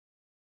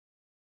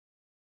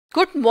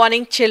Good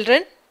morning,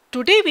 children.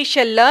 Today we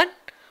shall learn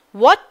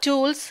what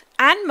tools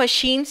and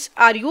machines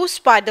are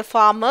used by the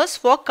farmers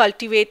for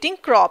cultivating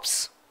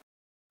crops.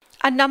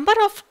 A number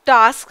of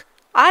tasks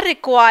are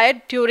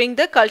required during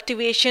the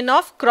cultivation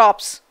of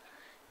crops.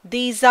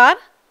 These are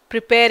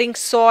preparing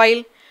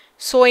soil,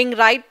 sowing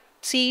right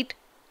seed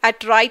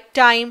at right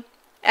time,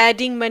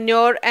 adding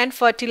manure and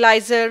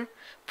fertilizer,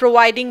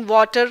 providing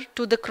water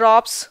to the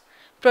crops,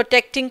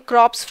 protecting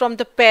crops from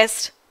the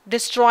pests,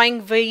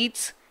 destroying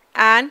weeds,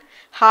 and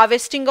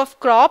harvesting of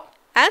crop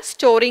and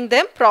storing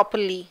them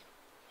properly.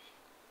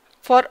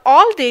 For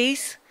all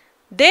these,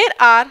 there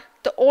are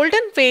the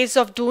olden ways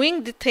of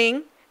doing the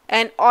thing,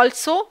 and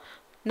also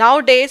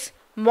nowadays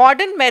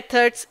modern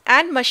methods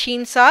and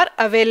machines are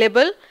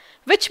available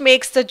which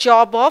makes the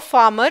job of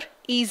farmer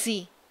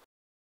easy.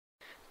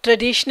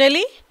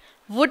 Traditionally,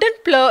 wooden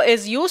plough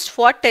is used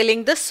for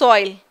tilling the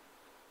soil.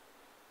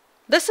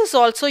 This is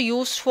also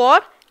used for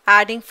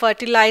adding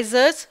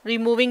fertilizers,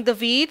 removing the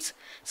weeds,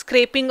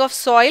 scraping of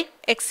soil,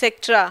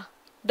 etc.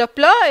 The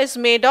plough is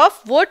made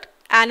of wood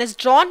and is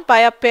drawn by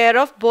a pair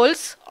of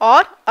bulls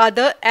or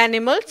other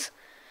animals,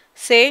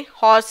 say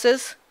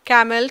horses,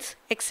 camels,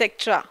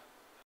 etc.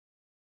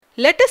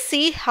 Let us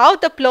see how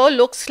the plough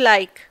looks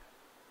like.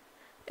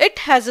 It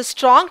has a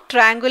strong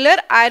triangular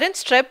iron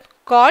strip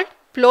called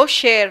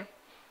plowshare.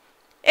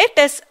 It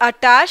is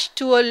attached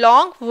to a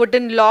long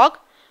wooden log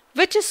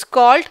which is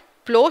called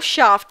plough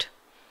shaft.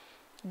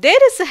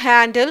 There is a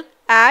handle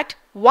at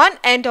one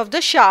end of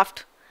the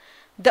shaft.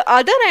 The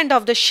other end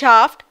of the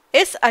shaft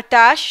is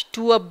attached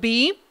to a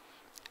beam,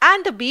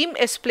 and the beam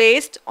is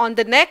placed on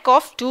the neck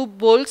of two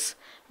bulls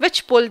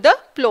which pull the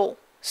plough.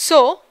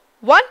 So,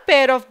 one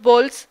pair of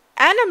bulls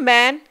and a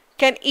man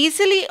can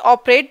easily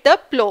operate the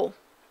plough.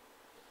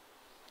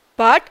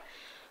 But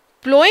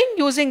ploughing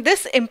using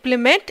this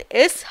implement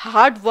is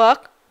hard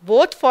work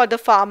both for the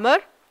farmer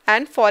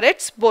and for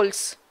its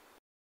bulls.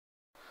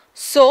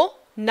 So,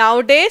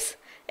 nowadays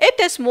it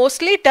is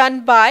mostly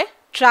done by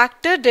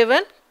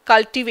tractor-driven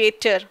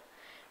cultivator.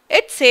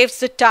 It saves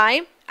the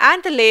time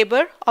and the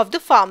labor of the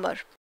farmer.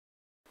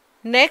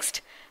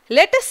 Next,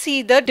 let us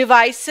see the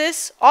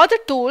devices or the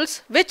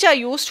tools which are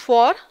used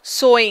for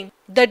sowing.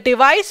 The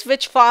device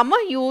which farmer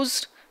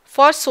used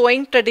for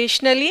sowing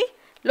traditionally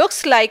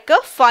looks like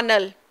a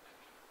funnel.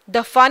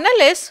 The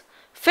funnel is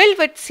filled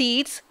with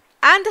seeds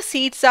and the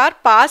seeds are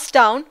passed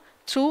down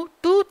through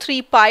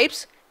 2-3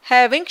 pipes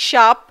having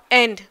sharp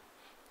end.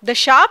 The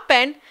sharp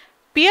end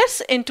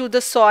pierces into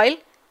the soil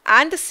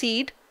and the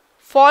seed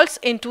falls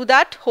into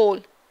that hole.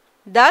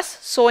 Thus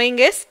sowing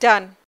is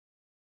done.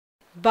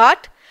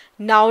 But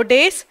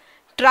nowadays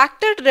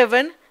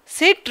tractor-driven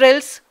seed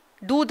drills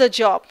do the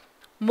job.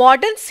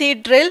 Modern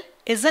seed drill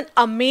is an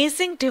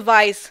amazing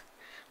device.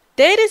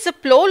 There is a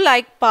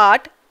plough-like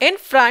part in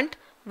front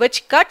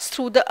which cuts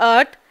through the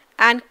earth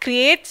and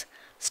creates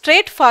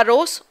straight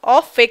furrows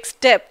of fixed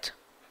depth.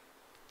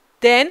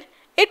 Then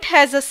it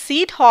has a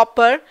seed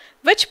hopper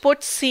which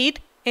puts seed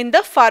in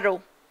the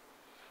furrow.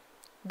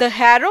 The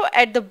harrow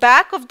at the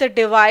back of the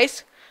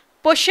device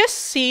pushes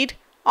seed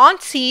on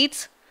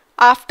seeds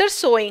after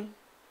sowing.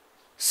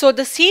 So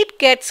the seed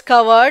gets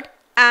covered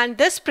and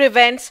this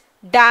prevents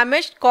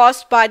damage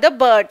caused by the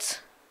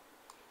birds.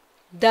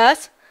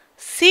 Thus,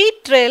 seed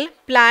drill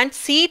plants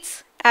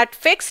seeds at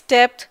fixed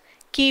depth,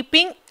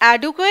 keeping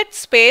adequate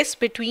space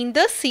between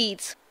the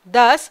seeds.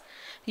 Thus,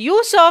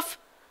 use of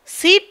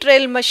seed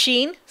drill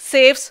machine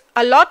saves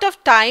a lot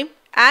of time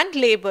and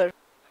labor.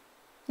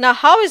 Now,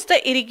 how is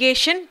the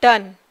irrigation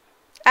done?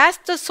 As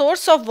the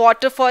source of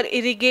water for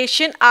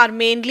irrigation are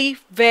mainly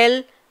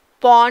well,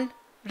 pond,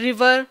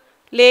 river,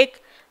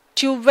 lake,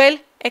 tube well,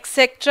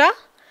 etc.,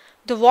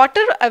 the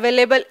water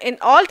available in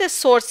all these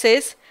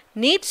sources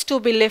needs to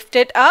be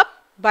lifted up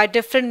by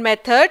different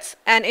methods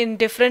and in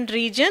different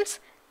regions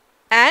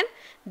and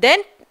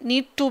then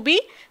need to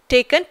be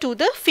taken to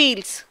the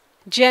fields.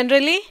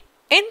 Generally,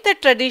 in the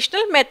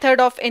traditional method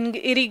of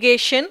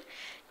irrigation,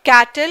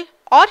 cattle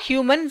or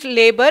human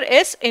labor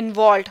is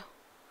involved.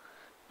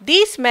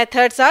 These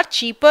methods are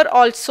cheaper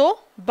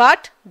also,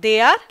 but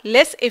they are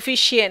less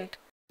efficient.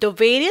 The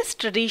various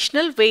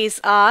traditional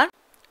ways are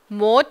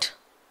moat,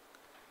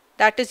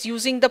 that is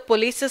using the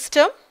pulley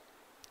system,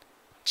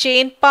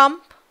 chain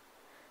pump,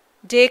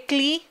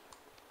 dekli,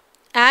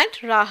 and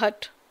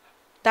rahat,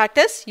 that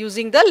is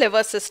using the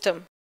lever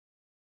system.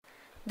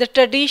 The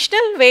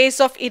traditional ways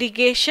of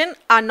irrigation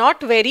are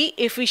not very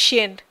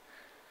efficient.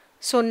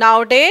 So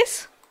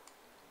nowadays,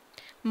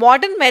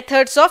 modern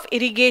methods of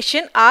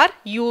irrigation are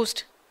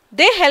used.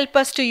 They help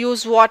us to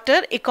use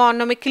water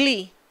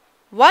economically.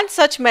 One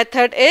such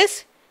method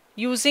is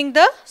using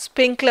the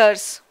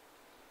sprinklers.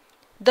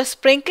 The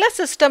sprinkler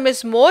system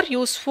is more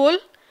useful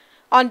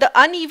on the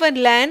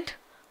uneven land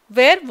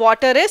where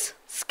water is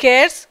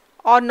scarce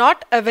or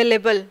not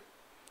available.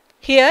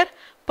 Here,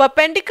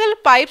 perpendicular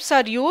pipes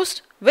are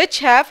used which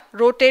have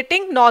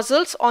rotating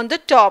nozzles on the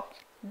top.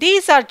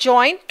 These are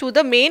joined to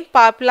the main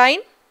pipeline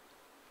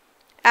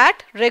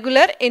at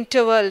regular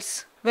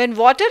intervals. When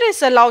water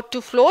is allowed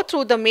to flow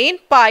through the main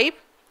pipe,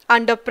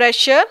 under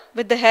pressure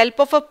with the help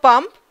of a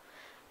pump.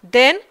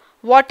 Then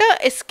water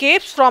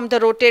escapes from the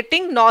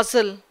rotating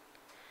nozzle.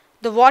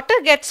 The water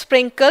gets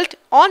sprinkled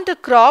on the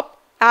crop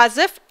as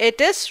if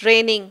it is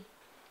raining.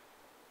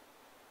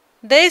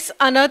 There is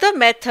another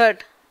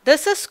method.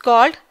 This is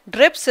called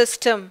drip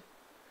system.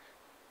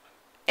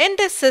 In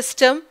this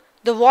system,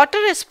 the water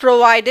is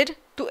provided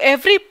to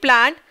every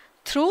plant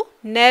through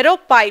narrow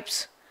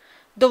pipes.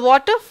 The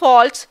water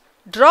falls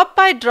drop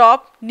by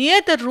drop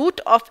near the root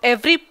of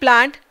every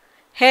plant.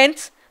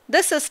 Hence,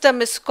 this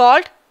system is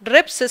called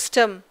drip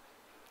system.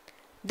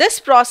 This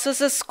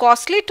process is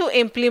costly to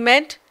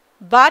implement,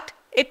 but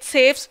it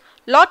saves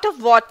lot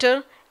of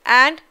water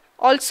and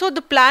also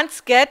the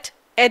plants get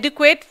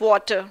adequate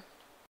water.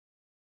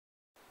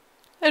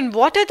 And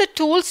what are the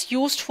tools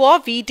used for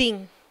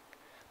weeding?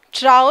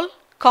 Trowel,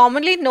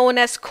 commonly known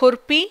as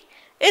khurpi,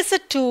 is a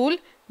tool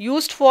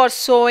used for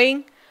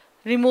sowing,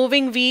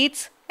 removing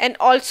weeds and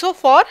also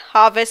for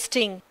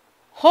harvesting.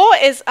 Hoe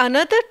is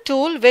another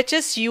tool which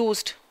is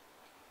used.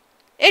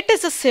 It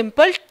is a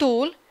simple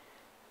tool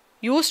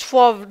used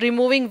for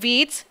removing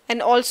weeds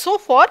and also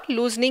for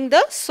loosening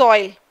the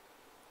soil.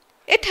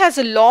 It has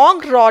a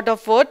long rod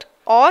of wood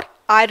or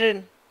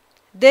iron.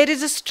 There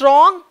is a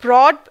strong,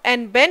 broad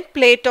and bent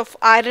plate of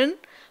iron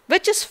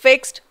which is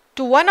fixed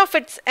to one of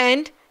its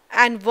ends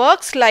and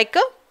works like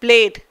a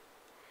blade,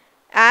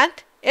 and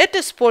it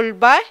is pulled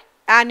by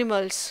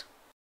animals.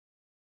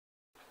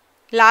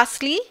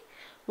 Lastly,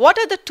 what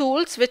are the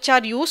tools which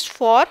are used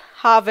for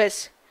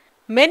harvest?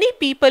 Many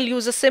people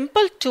use a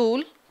simple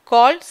tool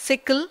called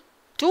sickle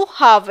to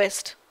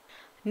harvest.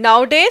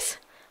 Nowadays,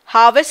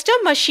 harvester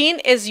machine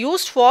is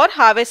used for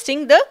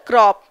harvesting the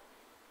crop.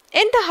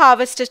 In the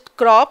harvested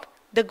crop,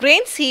 the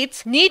grain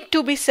seeds need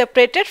to be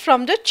separated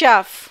from the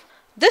chaff.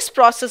 This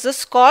process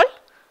is called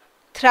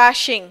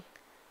thrashing.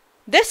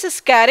 This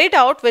is carried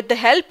out with the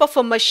help of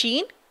a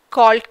machine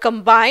called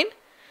combine,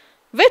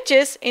 which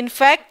is in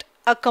fact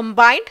a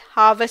combined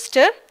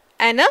harvester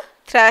and a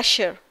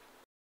thrasher.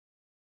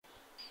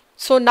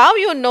 So now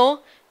you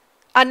know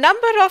a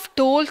number of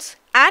tools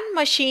and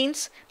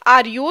machines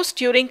are used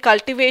during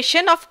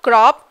cultivation of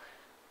crop,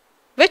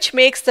 which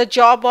makes the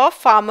job of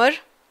farmer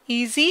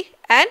easy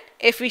and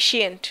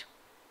efficient.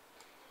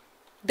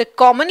 The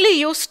commonly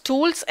used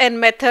tools and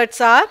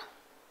methods are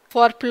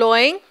for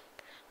plowing,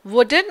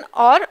 wooden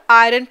or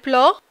iron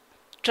plow,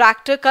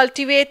 tractor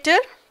cultivator,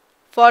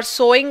 for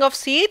sowing of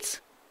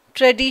seeds,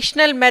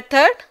 traditional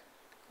method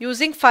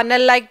using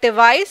funnel-like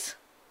device,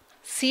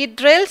 seed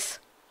drills,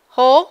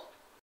 hoe.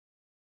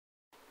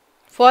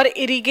 For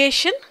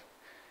irrigation,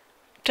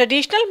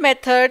 traditional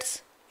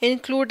methods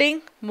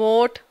including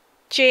moat,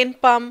 chain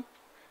pump,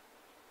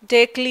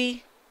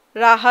 dekli,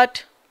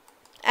 rahat,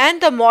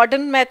 and the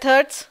modern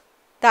methods,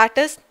 that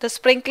is the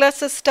sprinkler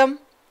system,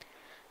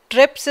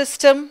 drip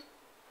system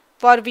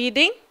for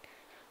weeding,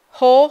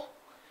 hoe,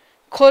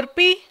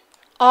 khurpi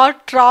or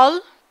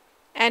trowel,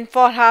 and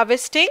for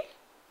harvesting,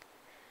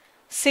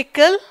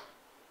 sickle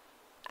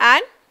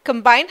and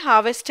combined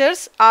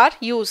harvesters are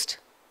used.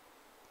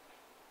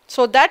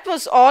 So that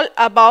was all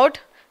about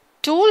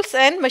tools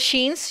and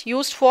machines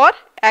used for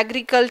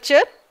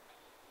agriculture.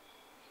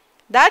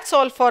 That's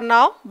all for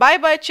now. Bye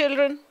bye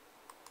children.